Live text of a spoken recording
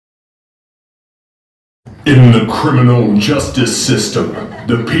In the criminal justice system,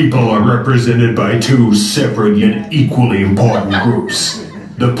 the people are represented by two separate yet equally important groups.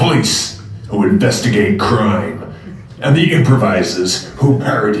 The police, who investigate crime, and the improvisers, who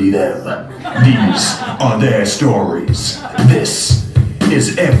parody them. These are their stories. This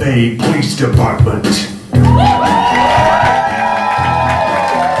is FA Police Department.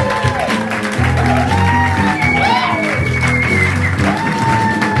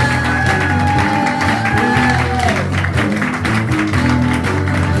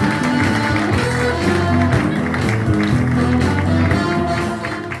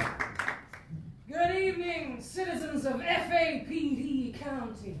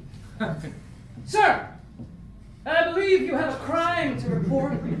 Sir, I believe you have a crime to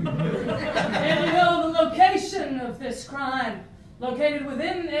report. And you know the location of this crime. Located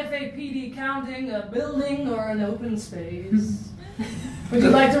within FAPD counting a building or an open space. Would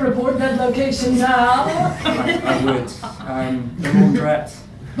you like to report that location now? I would. The laundrette.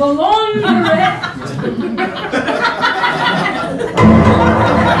 The laundrette?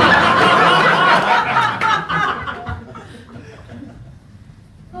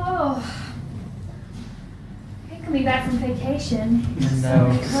 Coming back from vacation. No. So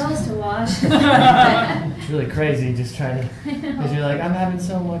many clothes to wash. It's really crazy just trying to, because you're like, I'm having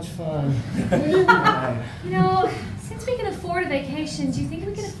so much fun. You know, since we can afford a vacation, do you think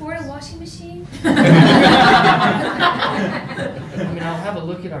we can afford a washing machine? I mean, I'll have a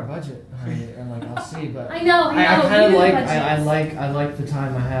look at our budget, and like I'll see, but I know. I kind of like, I like the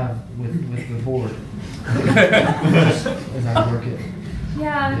time I have with the board as I work it.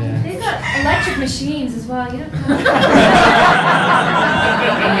 Yeah, they've got electric machines as well. You don't know.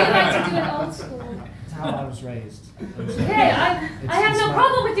 I like to do it old school. That's how I was raised. Hey, I have no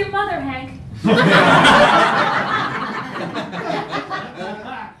problem with your mother, Hank. I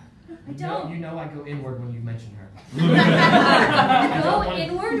don't. You know I go inward when you mention her. Go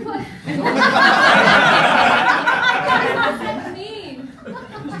inward? What does that mean?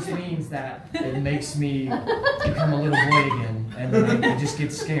 It just means that it makes me become a little boy again. And then I just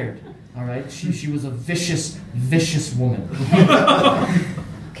get scared, all right? She was a vicious, vicious woman.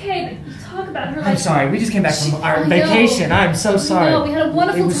 Okay, but you talk about her like... I'm sorry, we just came back from our vacation. I'm so sorry. No, we had a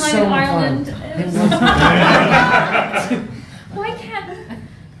wonderful time in Ireland. Why can't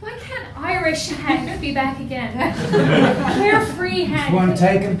Irish Hank be back again? Carefree Hank. Want to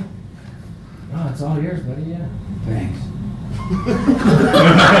take him? Oh, it's all yours, buddy, yeah. Thanks.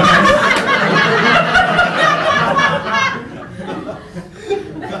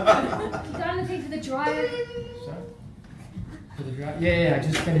 Dryer. Sorry? For the dryer? Yeah, I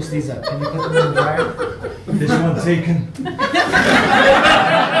just finished these up. Can you put them in the dryer? This one taken.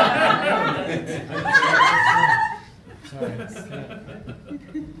 Sorry.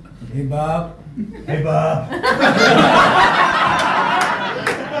 Hey, Bob. Hey, Bob.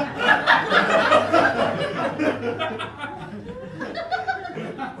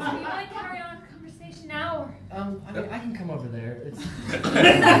 I mean, I can come over there. It's...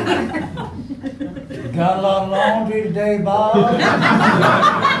 Got a lot of laundry today, Bob?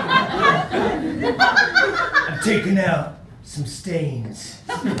 I'm taking out some stains.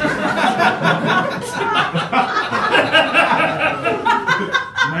 Mind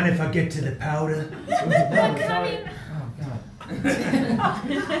if I get to the powder? Oh, God.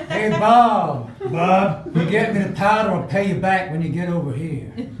 Hey, Bob. Bob, you get me the powder, I'll pay you back when you get over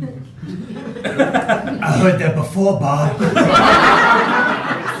here. I heard that before, Bob.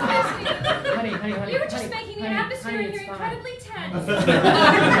 Honey. You were just making the atmosphere here incredibly tense.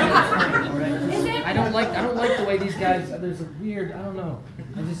 I don't like the way these guys. There's a weird. I don't know.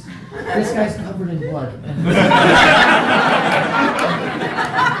 This guy's covered in blood. I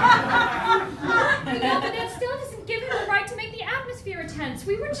know, but that still doesn't give him the right to make the atmosphere tense.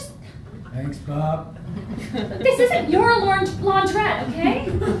 We were just. Thanks, Bob. This isn't your laundrette, okay?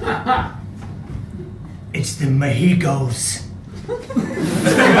 It's the Mohicos.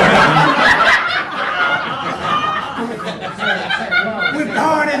 We're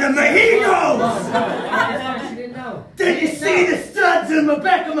part of the Mohicos! Did you see the studs in the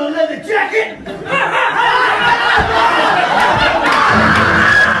back of my leather jacket?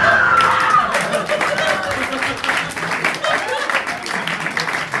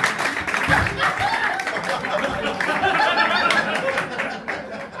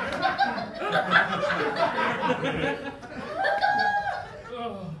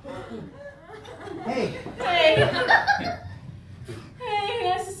 Hey. Hey,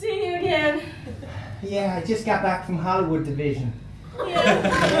 nice to see you again. Yeah, I just got back from Hollywood Division. Yeah.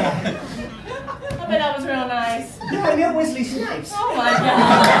 I bet that was real nice. Yeah, I met Wesley Snipes. Oh my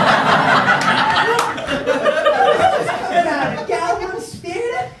God.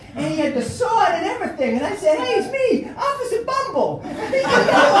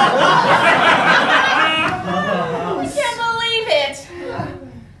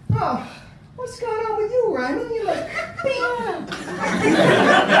 Oh, what's going on with you, Ryman? You look beat.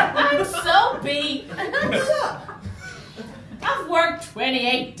 I'm so beat. What's up? I've worked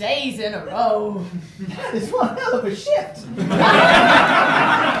 28 days in a row. That is one hell of a shift. You gotta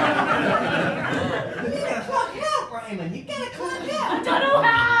clock out, Ryman. You gotta clock out. I don't know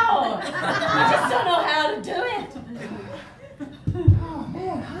how. I just don't know how to do it. Oh,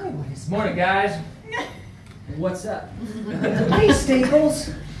 man, Hollywood is... Morning, guys. What's up? Hey,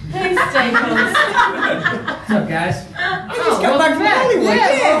 Staples. Hey, Staples. What's up, guys? I just got back from Hollywood.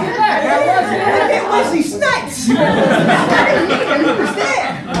 Yeah. How was it? Hey, Wesley Snipes. I didn't meet him. He was there.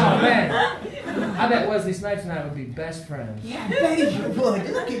 Oh, man. I bet Wesley Snipes and I would be best friends. Yeah, I bet you would.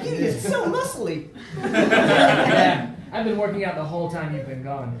 Look at you. You're so muscly. Yeah. I've been working out the whole time you've been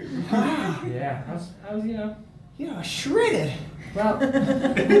gone. Yeah. I was, You're shredded. Well,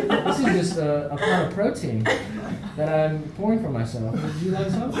 this is just a pot of protein that I'm pouring for myself. Would you like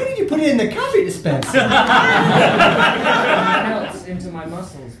some? Why did you put it in the coffee dispenser? It melts into my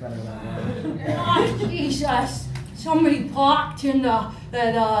muscles better that way. Oh, Jesus. Somebody parked in the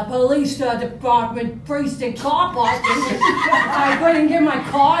police department precinct car park. I went and get my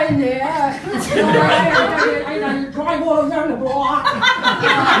car in there. I drive all around the block.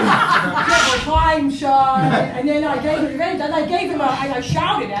 Several times. And then I gave him, and I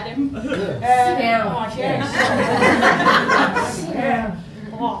shouted at him. Oh, yes. Yeah.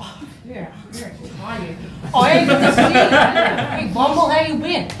 Oh, yeah. Tired. Oh, hey, good to see you. Hey, Bumble, how you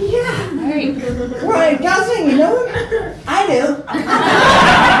been? Yeah. Hey. Ryan Gosling, you know him? I do.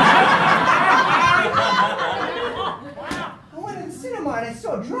 I went to the cinema and it's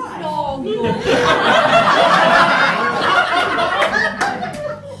so dry. No.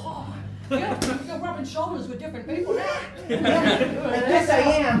 You're rubbing shoulders with different people now. I guess I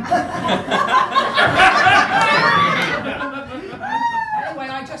am. Anyway,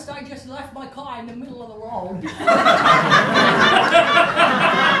 I just left my car in the middle of the road.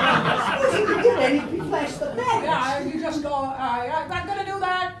 Suppose you could do that if you flash the baggage. Yeah, you just go, I'm not gonna do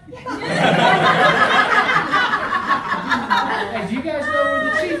that. Hey, do you guys know where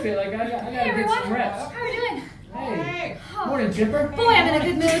the chief is? Like, I gotta Hey, get everyone. some reps. How are we doing? Hey. Oh, Morning, Chipper. boy, I'm in a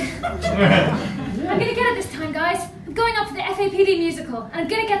good mood. I'm gonna get it this time, guys. I'm going up for the FAPD musical, and I'm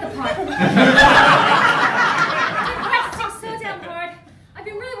gonna get the part. I'm practicing so damn hard. I've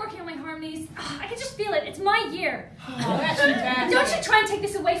been really working on my harmonies. I can just feel it. It's my year. Oh, that's fantastic. Don't you try and take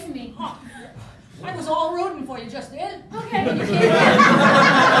this away from me. I was all rooting for you just then. Okay. I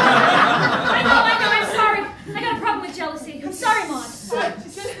know, I'm sorry. I got a problem with jealousy. I'm sorry, Maud.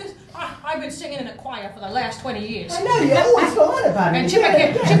 I've been singing in a choir for the last 20 years. I know, you always go on about it. And Chipper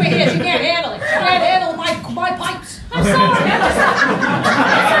here, she can't handle it. She can't handle my pipes. I'm sorry.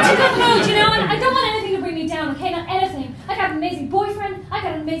 I'm such a good mood, you know, and I don't want anything to bring me down, okay? Not anything. I got an amazing boyfriend. I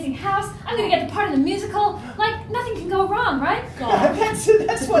got an amazing house. I'm going to get the part in the musical. Like, nothing can go wrong, right?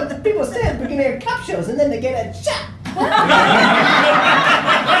 That's what the people say at the beginning of cop shows, and then they get a shot.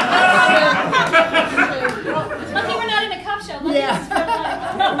 Lucky we're not in a cop show. Lucky Yeah.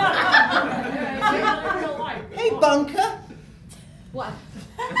 this is real life. Hey, Bunker. What?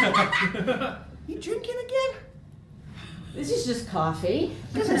 You drinking again? This is just coffee.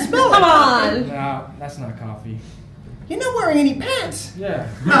 Doesn't smell Come like on. No, that's not coffee. You're not wearing any pants. Yeah.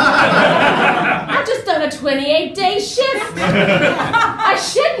 I've just done a 28-day shift. I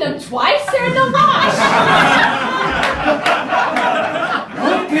shitted them twice. They're in the wash.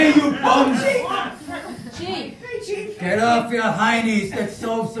 Okay, you bums. Chief. Hey, Chief. Get off your heinies. Let's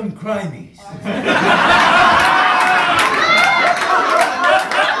solve some crimies.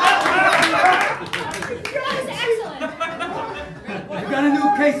 That was excellent. I got a new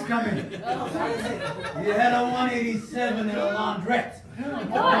case coming. You had a 187 in a laundrette. Oh my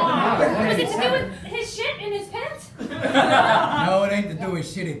God. Was it to do with his shit in his pants? No, it ain't to do with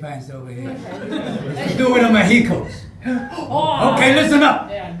shitty pants over here. It's to do with the Mohicos. Okay, listen up.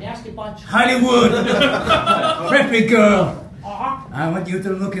 Yeah, nasty bunch. Hollywood. Preppy girl. I want you to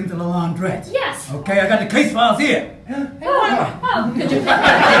look into the laundrette. Yes. Okay, I got the case files here. Oh, could you?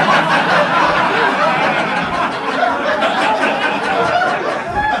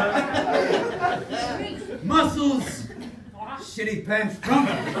 Muscles. Shitty pants drunk.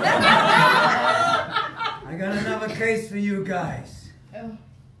 I got another case for you guys.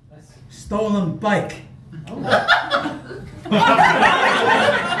 Stolen bike.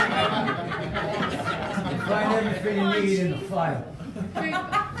 Find everything you need in the file.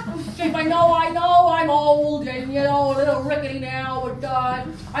 Chief, I know I'm old and, a little rickety now, but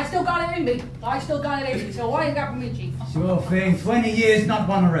I still got it in me. So what you got for me, Chief? Sure thing. 20 years, not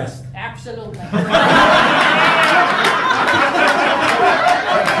one arrest. Absolutely.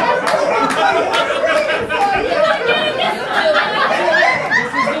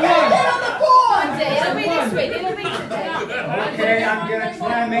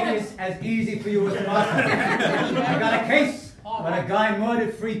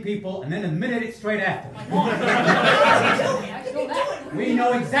 murdered 3 people and then admitted it straight after. We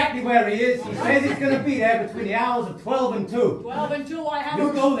know exactly where he is. He says he's going to be there between the hours of 12 and 2. 12 and 2, I have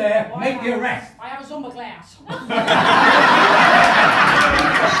You go there, make the arrest. I have a Zumba class.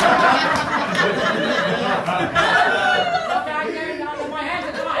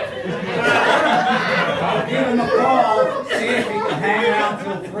 I'll give him a call, see if he can hang around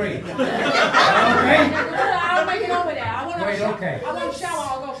till 3. Okay? I'll make it over there. I want to Wait, okay. I won't shower,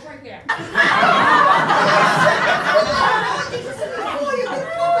 I'll go straight there.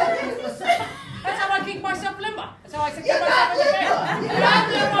 That's how I keep myself limber. That's how I keep myself in the bed.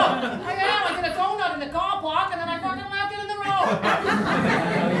 I'm limber. I get a donut in the car park and then I fucking left it in the road.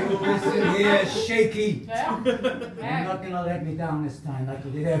 Now you listen here, shaky. Yeah? You're not going to let me down this time like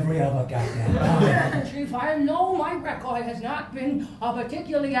you did every other goddamn time. Chief, I know my record has not been a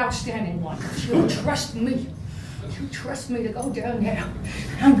particularly outstanding one. But you trust me. You trust me to go down there.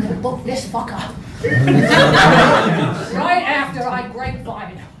 I'm gonna book this fucker. Right after I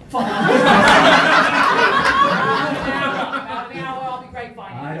grapevine. About an hour, I'll be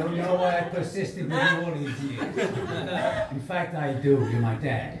grapevining. I don't know why I persisted with you all these years. In fact, I do. You're my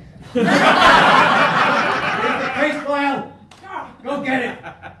dad. Here's the case file. Go get it.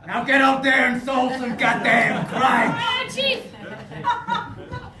 Now get out there and solve some goddamn crime. Chief!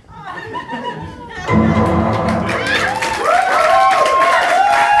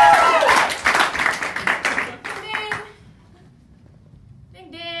 Ding,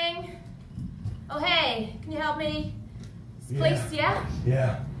 ding. Oh, hey, can you help me? This place, yeah?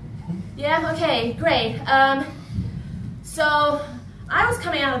 Yeah. Yeah, okay, great. So I was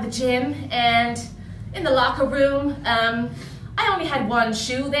coming out of the gym and in the locker room, I only had one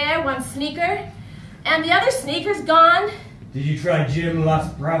shoe there, one sneaker, and the other sneaker's gone. Did you try gym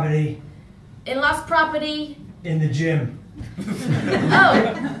lost property? In lost property. In the gym.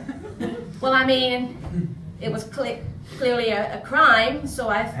 Oh. Well, I mean, it was clearly a crime, so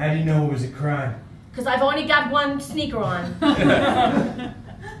I've... How do you know it was a crime? Because I've only got one sneaker on.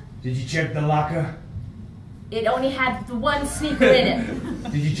 Did you check the locker? It only had the one sneaker in it.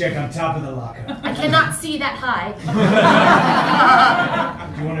 Did you check on top of the locker? I cannot see that high.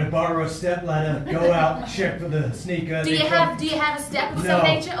 Do you want to borrow a step ladder? Go out, check for the sneaker. Do you have a step of some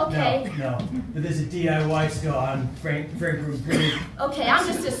nature? Okay. No. But there's a DIY store on Frankfurt Bridge. Okay, I'm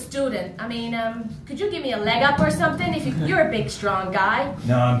just a student. I mean, could you give me a leg up or something? You're a big, strong guy.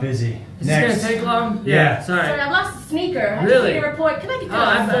 No, I'm busy. Is Next. this gonna take long? Yeah. Sorry. Sorry, I lost a sneaker. Really? I need a report. Can I get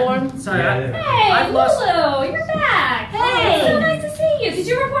that on form? Sorry. Hey, I've lost... Lulu, you're back. Hey. So nice to see you. Did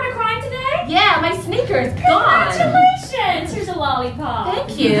you report a crime today? Yeah, my sneaker's gone. Congratulations. Here's a lollipop.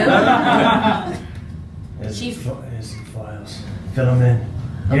 Thank you. There's Chief. There's some files. Fill them in.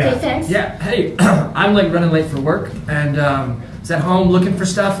 Okay, thanks. Yeah, hey, I'm like running late for work and was at home looking for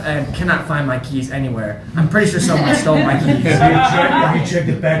stuff and cannot find my keys anywhere. I'm pretty sure someone stole my keys. Have you checked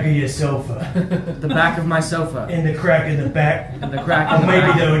the back of your sofa? The back of my sofa. In the crack in the back? In the crack Or in the maybe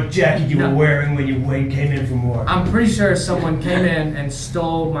back. the jacket you were wearing when you came in from work. I'm pretty sure someone came in and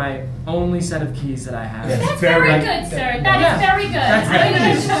stole my only set of keys that I have. That's very good, sir. That is very good. I know you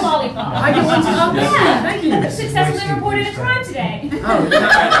mentioned a lollipop. I get one too. Oh, yeah. Thank you. You successfully reported a crime today. Oh, you're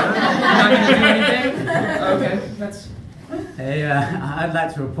not going to do anything? Okay, that's... Hey, I'd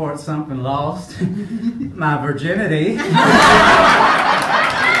like to report something lost. My virginity. Hey,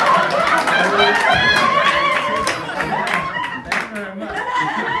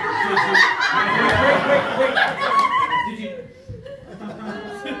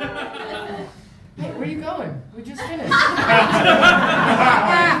 where are you going? We just finished.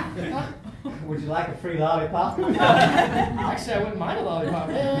 Would you like a free lollipop? Actually, I wouldn't mind a lollipop.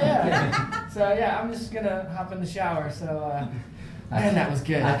 Yeah. So, yeah, I'm just going to hop in the shower. So, and that was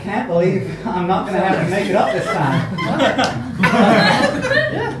good. I can't believe I'm not going to have to make it up this time.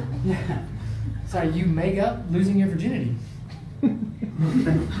 Yeah. Sorry, you make up losing your virginity.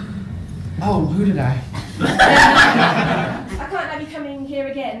 Oh, who did I? I can't have you coming here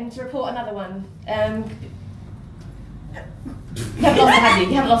again to report another one. You haven't lost it, have you?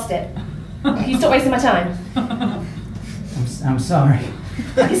 You haven't lost it. You stop wasting my time. I'm sorry.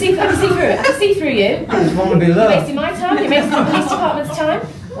 I can see through it. I can see through you. I just want to be You're loved. wasting my time. You're wasting the police department's time.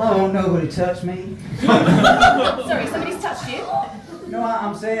 I won't nobody touch me. Sorry, somebody's touched you. No,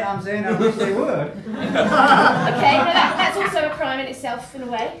 I'm saying I wish they would. Okay, now that's also a crime in itself, in a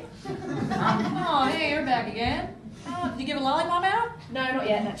way. Oh, hey, you're back again. Did you give a lollipop out? No, not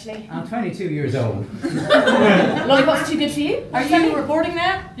yet, actually. I'm 22 years old. Lollipop's too good for you? Are you reporting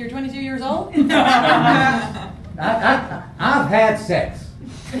that? You're 22 years old? I've had sex.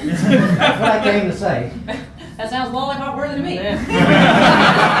 That's what I came to say. That sounds lollipop worthy to me.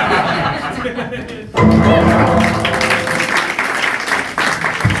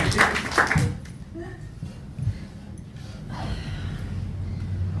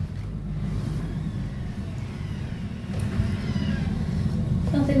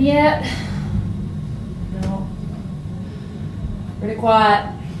 Nothing yet. No. Pretty quiet.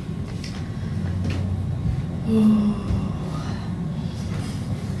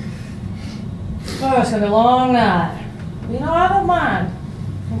 Oh, it's gonna be a long night. You know, I don't mind. I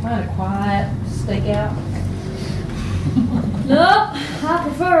don't mind a quiet stakeout. Nope, I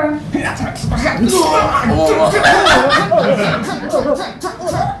prefer 'em. Did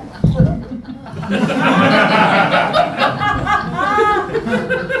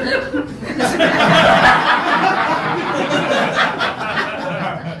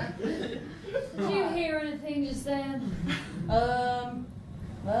you hear anything just then?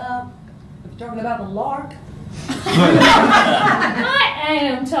 Well, if you're talking about the lark. I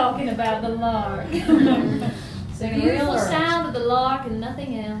am talking about the lark. Singing Beautiful real sound of the lark and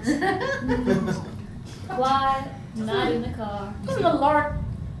nothing else. Quiet night in the car. Listen to the lark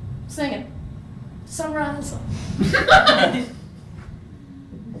singing. Sunrise.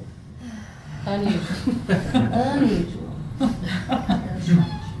 Unusual. Unusual.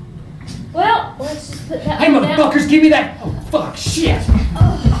 Well, let's just put that Hey, one down. motherfuckers, give me that. Oh, fuck, shit.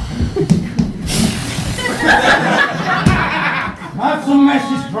 Have some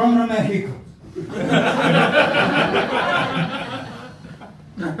message from the Mohico.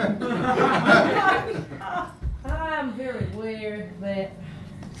 I'm very weird that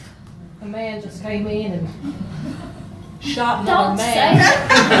a man just came in and shot another Don't say man. it.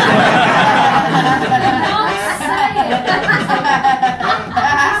 Don't say it. Don't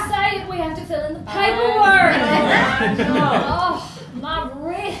say it. We have to fill in the paperwork. Oh, my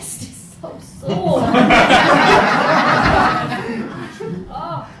wrist is so sore.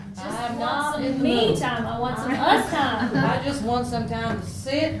 Oh, just want some me time. I want some us time. I just want some time to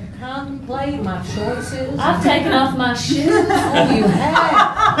sit and contemplate my choices. I've taken off my shoes. Oh, you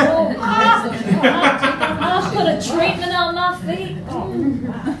have. Oh, I've put a treatment on my feet.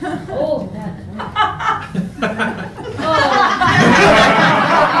 Oh, that.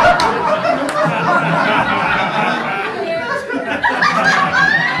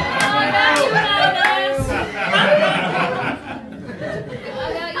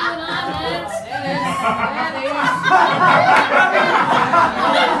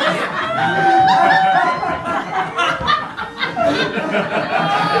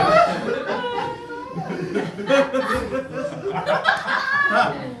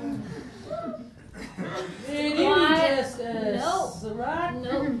 Did you just right?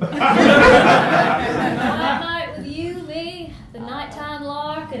 Nope. One night with you, me, the nighttime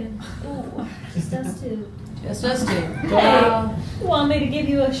lark, and ooh, just us two. Just us two. Hey, you want me to give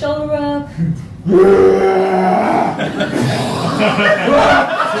you a shoulder rub?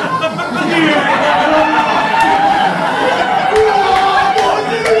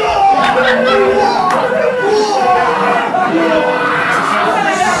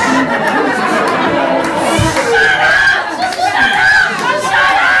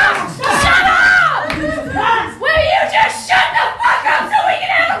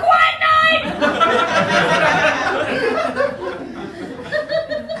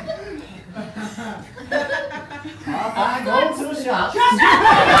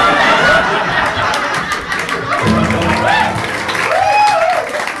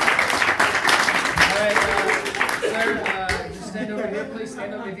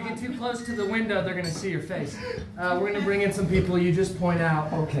 To the window, they're going to see your face. We're going to bring in some people. You just point out.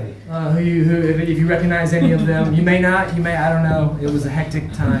 Okay. If you recognize any of them, you may not. You may. I don't know. It was a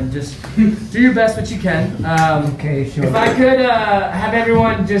hectic time. Just do your best, what you can. Okay, sure. If I could have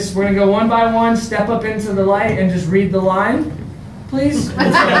everyone just, we're going to go one by one, step up into the light, and just read the line, please.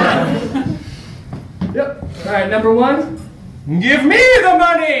 Yep. All right. Number one. Give me the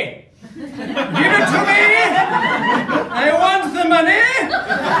money. Give it to me! I want the money!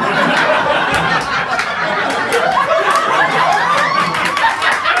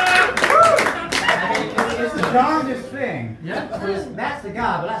 It's the darndest thing. Yeah. That's the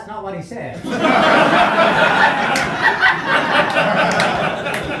guy, but that's not what he said.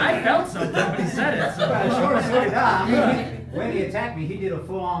 I felt something when he said it. So. Sure, when he attacked me, he did a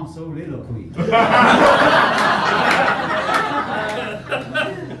full-on soliloquy.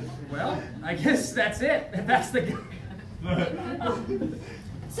 Well, I guess that's it. If that's the guy.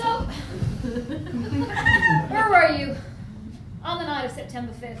 So, where were you on the night of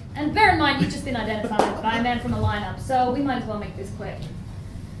September 5th? And bear in mind, you've just been identified by a man from a lineup, so we might as well make this quick.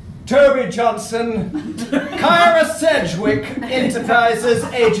 Toby Johnson, Kyra Sedgwick Enterprises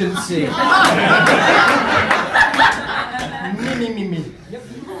Agency. Me. Yep,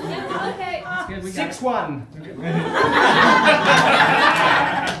 okay. 6-1.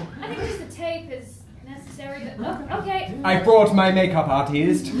 I think just the tape is necessary, but okay. I brought my makeup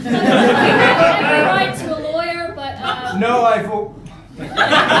artist. You have every right to a lawyer, but No, I've...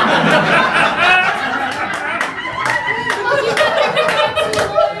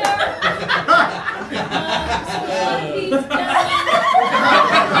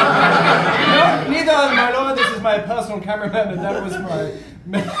 No, neither, my lord. This is my personal cameraman, and that was my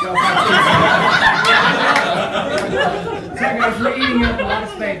makeup artist. Guys, we're eating up a lot of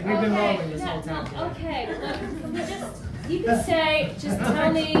space. We've been rolling this whole time. okay, look, you can say, just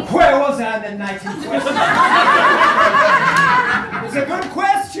tell me. Where was I on the night in question? It's a good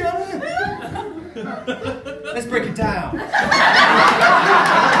question. Let's break it down.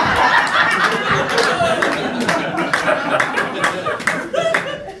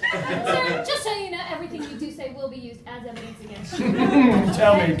 Sir, just so you know, everything you do say will be used as evidence against you.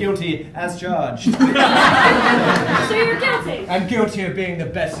 Tell me, guilty as charged. So you're guilty. I'm guilty of being the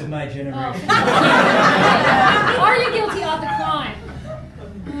best of my generation. Are you guilty of the crime?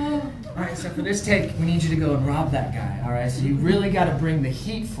 Alright, so for this take, we need you to go and rob that guy, alright? So you really gotta bring the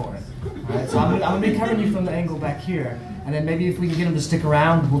heat for it. Alright, so I'm gonna be covering you from the angle back here, and then maybe if we can get him to stick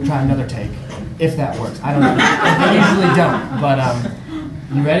around, we'll try another take. If that works. I don't know. I usually don't, but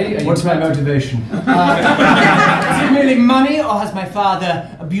you ready? What's my motivation? Is it merely money, or has my father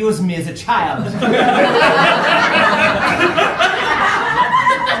abused me as a child?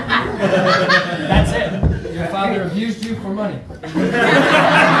 That's it. Your father abused you for money.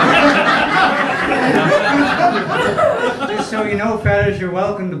 Just so you know, fellas, you're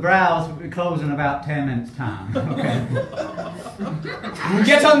welcome to browse. We'll be closing in about 10 minutes' time. Okay.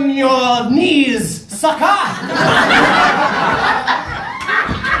 Get on your knees, sucker!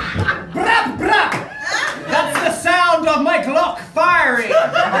 Brap, brap! That's the sound of my Glock firing!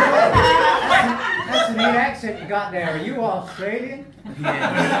 That's a neat accent you got there. Are you Australian?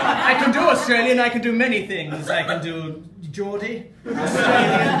 Yeah. I can do Australian, I can do many things. I can do Geordie.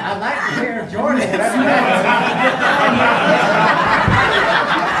 Australian. I'd like to hear Geordie.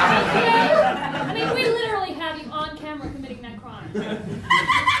 I mean, we literally have you on camera committing that crime.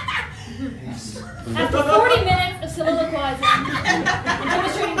 After 40 minutes of soliloquizing and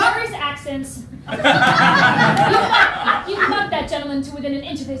demonstrating various accents, you cut that gentleman to within an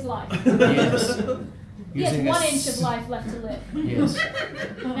inch of his life. Yes. He has 1 inch of life left to live. Yes.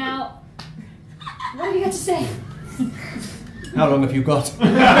 Now, what have you got to say? How long have you got?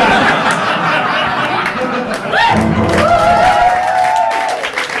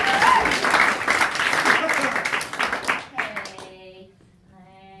 Hey,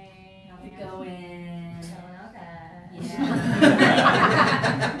 how's it going? Okay. Yeah.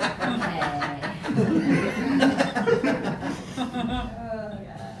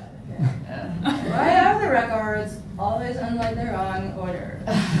 Right out of the records, always unlike their wrong order.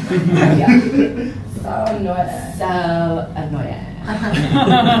 Yeah. So annoying. So annoying.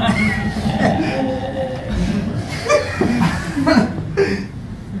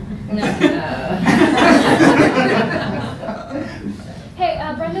 No. Hey,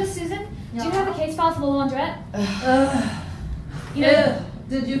 Brenda, Susan, do you have a case file for the laundrette? You know,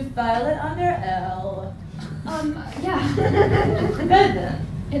 Did you file it under L? Yeah. Good then.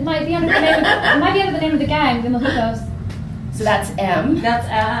 It might be under the name. It might be under the name of the gang, the Mohicos. So that's M. That's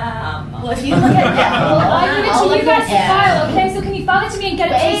Well, if you look at Well, L, I need it to you guys to file, okay? So can you file it to me and get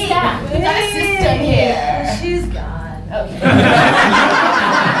it to the staff? We got a system here. She's gone. Okay.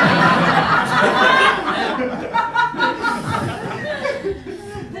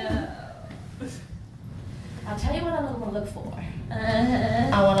 No. I'll tell you what I want to look for. Uh-huh.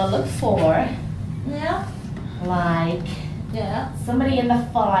 I want to look for, Yeah. like, Yeah. somebody in the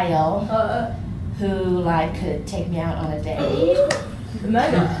file who, like, could take me out on a date. Oh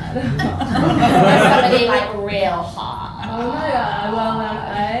my god. Somebody, like, real hot. Oh my god. Well,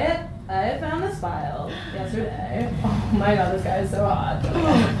 I found this file yesterday. Oh my god, this guy is so hot.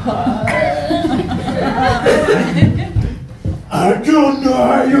 I don't know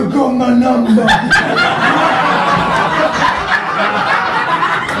how you got my number.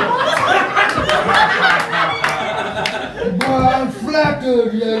 But I'm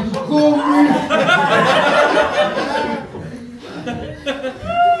flattered that you call me.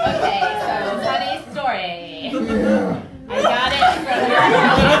 Okay, so funny story. Yeah. I got it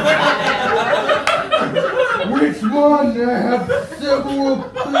from Which one? I have several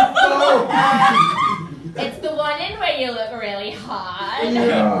people. It's the one in where you look really hot.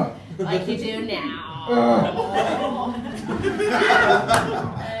 Yeah. I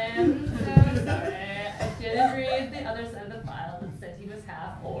didn't read the other side of the file that said he was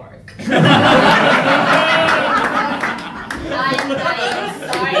half orc. I'm not even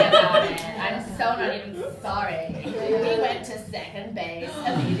sorry about it. I'm so not even sorry. We went to second base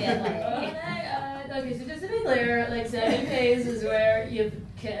immediately. Okay, so just to be clear, like second base is where you've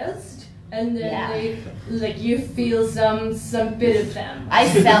kissed, and then like you feel some bit of them. I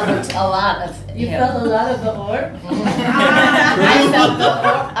felt a lot of You felt a lot of the orc?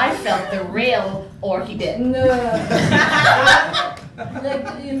 I felt the real orky bit. No.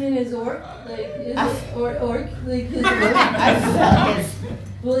 Like, you mean his orc? Like, is it orc? Like his orc? I felt his.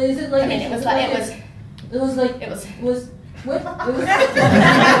 Well, is it like? I mean, it was. What? It It was. I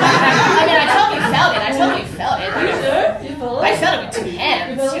mean, I totally felt it. Are you sure? You felt it? I felt it with two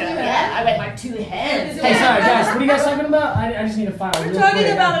hands. You felt it with two hands? Yeah, I went like two hands. Hey, sorry guys, what are you guys talking about? I just need a file. We're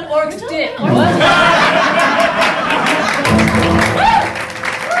talking about an orc's dick. What?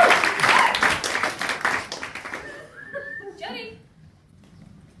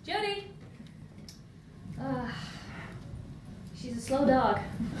 Jody. She's a slow dog.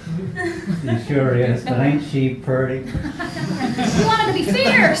 She sure is, but ain't she pretty? We wanted to be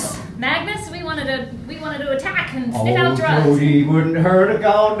fierce, Magnus. We wanted to attack and sniff out drugs. Jody wouldn't hurt a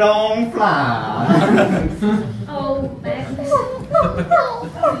goddamn fly. Oh, Magnus.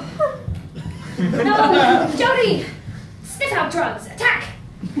 No, Jody. Sniff out drugs. Attack.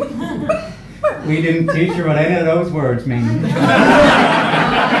 We didn't teach her what any of those words mean. We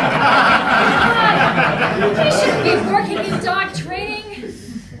shouldn't be working in dog training.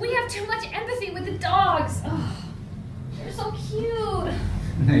 We have too much empathy with the dogs. Oh, they're so cute.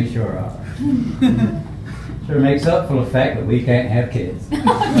 They sure are. Sure makes up for the fact that we can't have kids. No,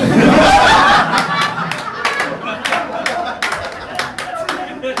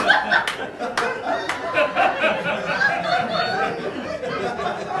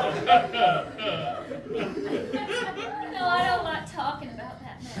 I don't like talking about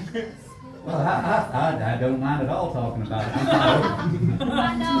that, Magnus. Well, I don't mind at all talking about it.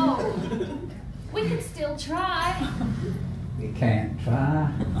 I know. We could still try. We can't try.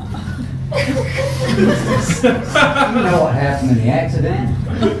 You know what happened in the accident?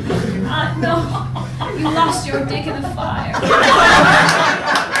 No. You lost your dick in the fire.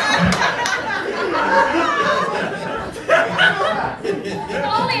 If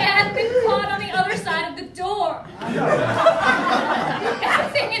only I had been caught on the other side of the door.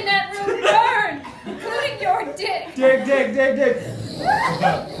 Everything in that room burned, including your dick. Dig.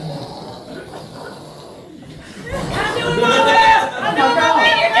 I'm doing my best. I'm doing my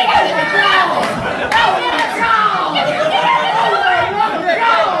best. You're digging the ground.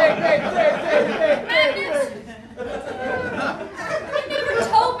 Magnus, you never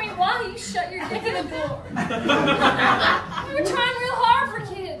told me why you shut your dick in the door. We were trying real hard for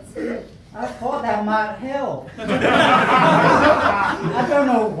kids. I thought that might help. I don't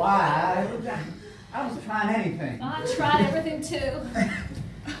know why. I was trying anything. I tried everything too.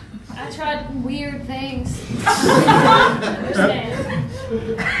 I tried weird things. Understand?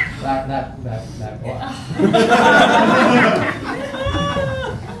 That what?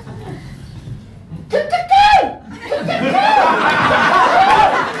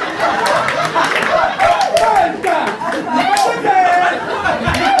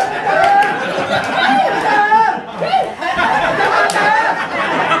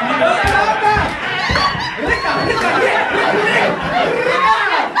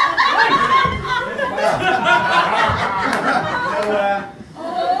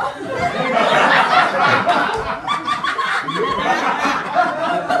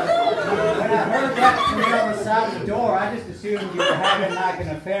 You were having like an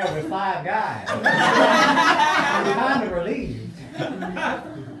affair with 5 guys. I'm kind of relieved.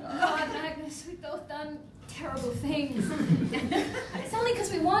 God, Magnus, we've both done terrible things. It's only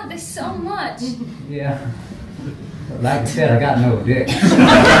because we want this so much. Yeah. But like I said, I got no dick.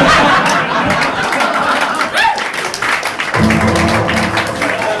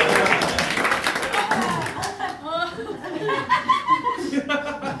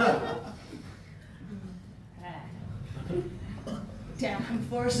 Time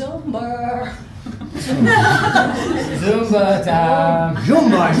for Zumba. Zumba time.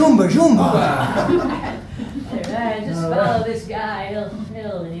 Zumba. Alright, just follow this guy.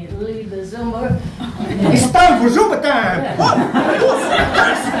 He'll lead the Zumba. It's time for Zumba time! On,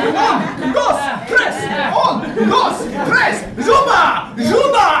 dos, tres,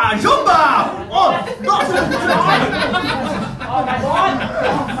 Zumba! On, dos, Oh my god!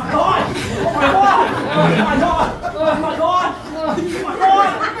 Oh my god!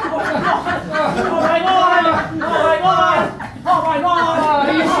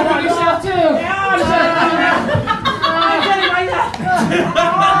 about yourself too. Yeah, I'm getting like that.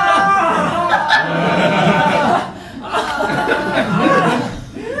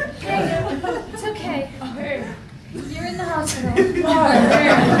 It's okay. You're in the hospital.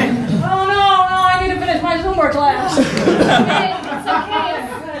 Oh no, I need to finish my Zumba class. Hey, it's okay.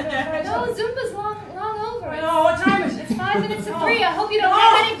 No, Zumba's long over. Oh, what time is it? It's 5 minutes to 3. I hope you don't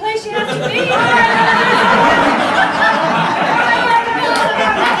have any place you have to be.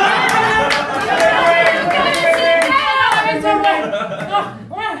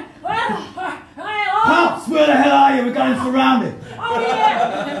 Pops, where the hell are you? We got him surrounded. I'll be there.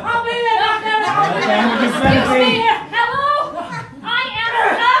 I'll be there. Okay, we just better be. Hello? I am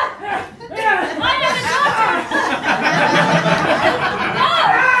a doctor. No!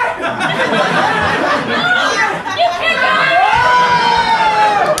 You can't go!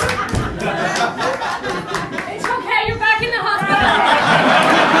 It's okay, you're back in the hospital.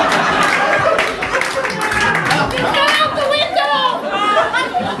 You fell out the window!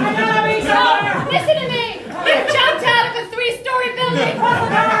 No, listen to me. You jumped out of a 3-story building.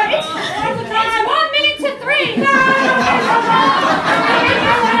 It's 1 minute to 3.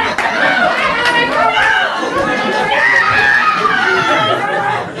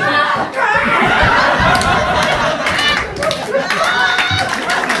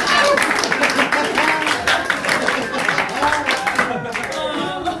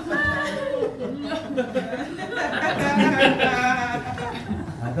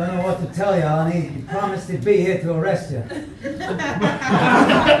 I don't know what to tell you, honey. He promised he'd be here to arrest you.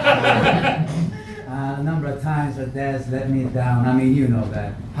 A number of times, but Dad's let me down. I mean, you know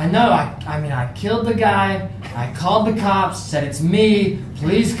that. I know. I killed the guy. I called the cops. Said it's me.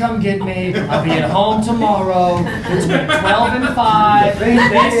 Please come get me. I'll be at home tomorrow. It's been 12 and 5.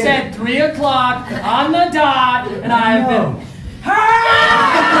 They said 3 o'clock on the dot, and I have been